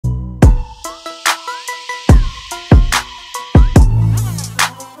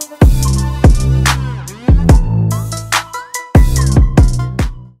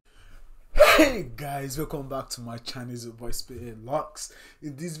guys, welcome back to my channel. It's your boy Lux.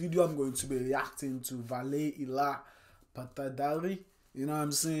 In this video I'm going to be reacting to Velai Pattadhaari. You know what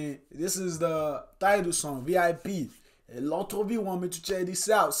I'm saying? This is the title song, VIP. A lot of you want me to check this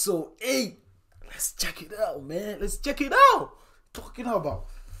out, so hey, let's check it out, man. Let's check it out. Talking about,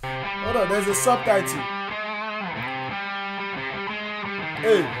 hold on, there's a subtitle.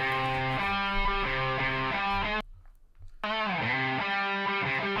 Hey.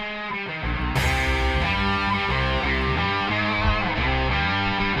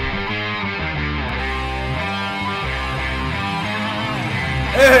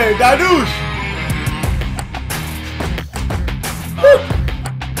 Hey, Dhanush!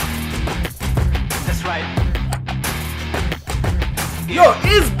 That's right. Yo,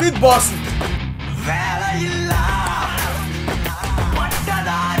 he's beatboxing. Velai,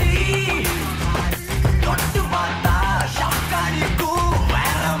 Pattadhaari, Dottu Mata, Shakkariku,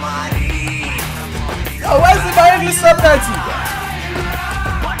 Veramari. Yo, where's the my English subtitle?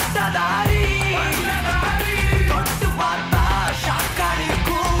 Pattadhaari, Dottu Mata,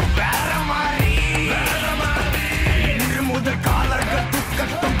 Shakkariku, Veramari. Nirmudal Kalarga,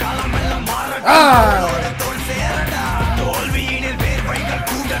 Tukattum Kalamella Mara.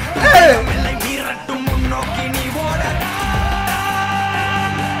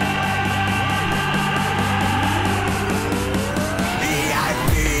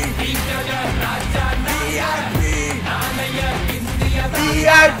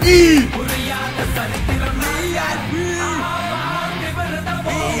 VIP!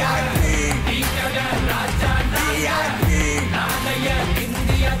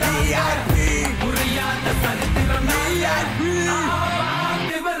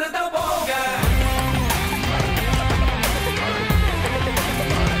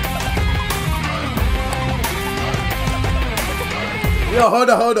 Yo, hold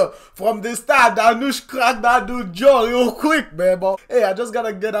on. From the start, Dhanush cracked that dude jaw real quick, man. But hey, I just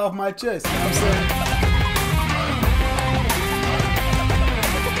gotta get off my chest. You know what I'm saying?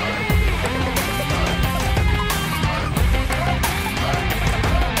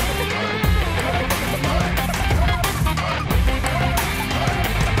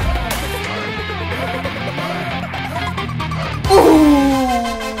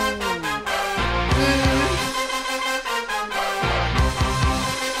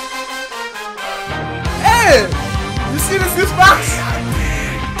 You see this box?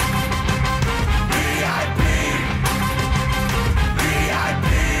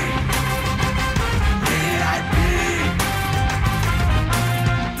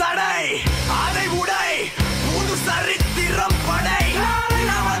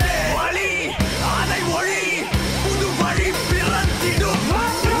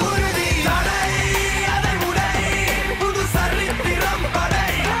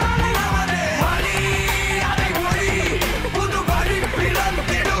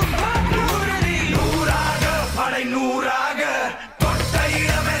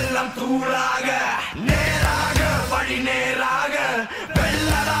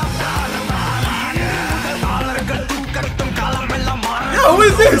 Yo, who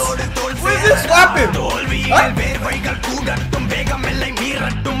is this? Who is this slapping?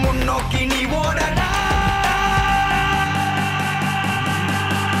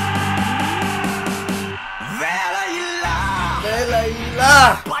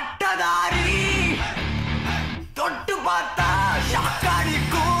 Huh? Velai Pattadhaari, Dottu Mata,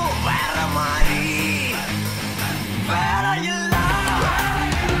 Shakkariku, Veramari.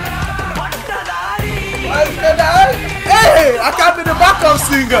 Pattadhaari. Hey, I can't be the backup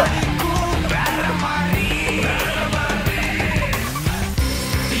singer.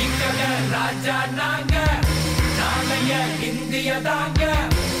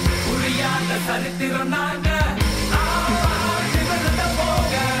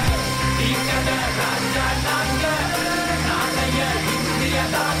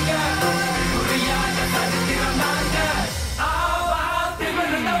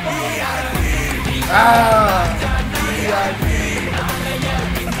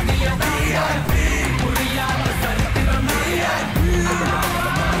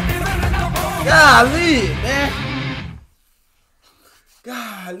 Golly, man.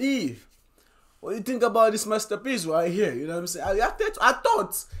 Golly. What do you think about this masterpiece right here? You know what I'm saying?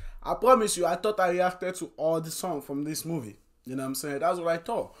 I promise you, I thought I reacted to all the songs from this movie. You know what I'm saying? That's what I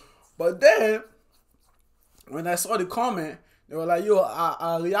thought. But then, when I saw the comment, they were like, yo,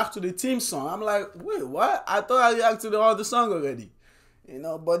 I react to the theme song. I'm like, wait, what? I thought I reacted to all the song already. You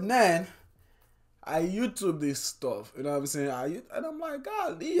know, but then, I YouTube this stuff, you know what I'm saying? And I'm like,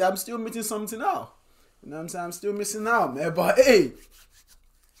 golly, I'm still missing something out. You know what I'm saying? I'm still missing out, man. But hey,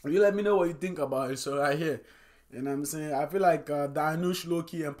 You let me know what you think about it. So right here, you know what I'm saying? I feel like Dhanush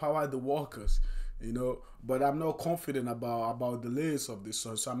low-key empowered the workers, you know, but I'm not confident about the lyrics of this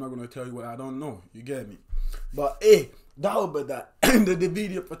song, so I'm not gonna tell you what I don't know. You get me? But hey, that will be that end of the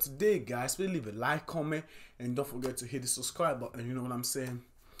video for today, guys. Please leave a like, comment, and don't forget to hit the subscribe button. You know what I'm saying?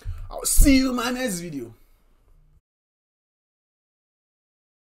 I'll see you in my next video.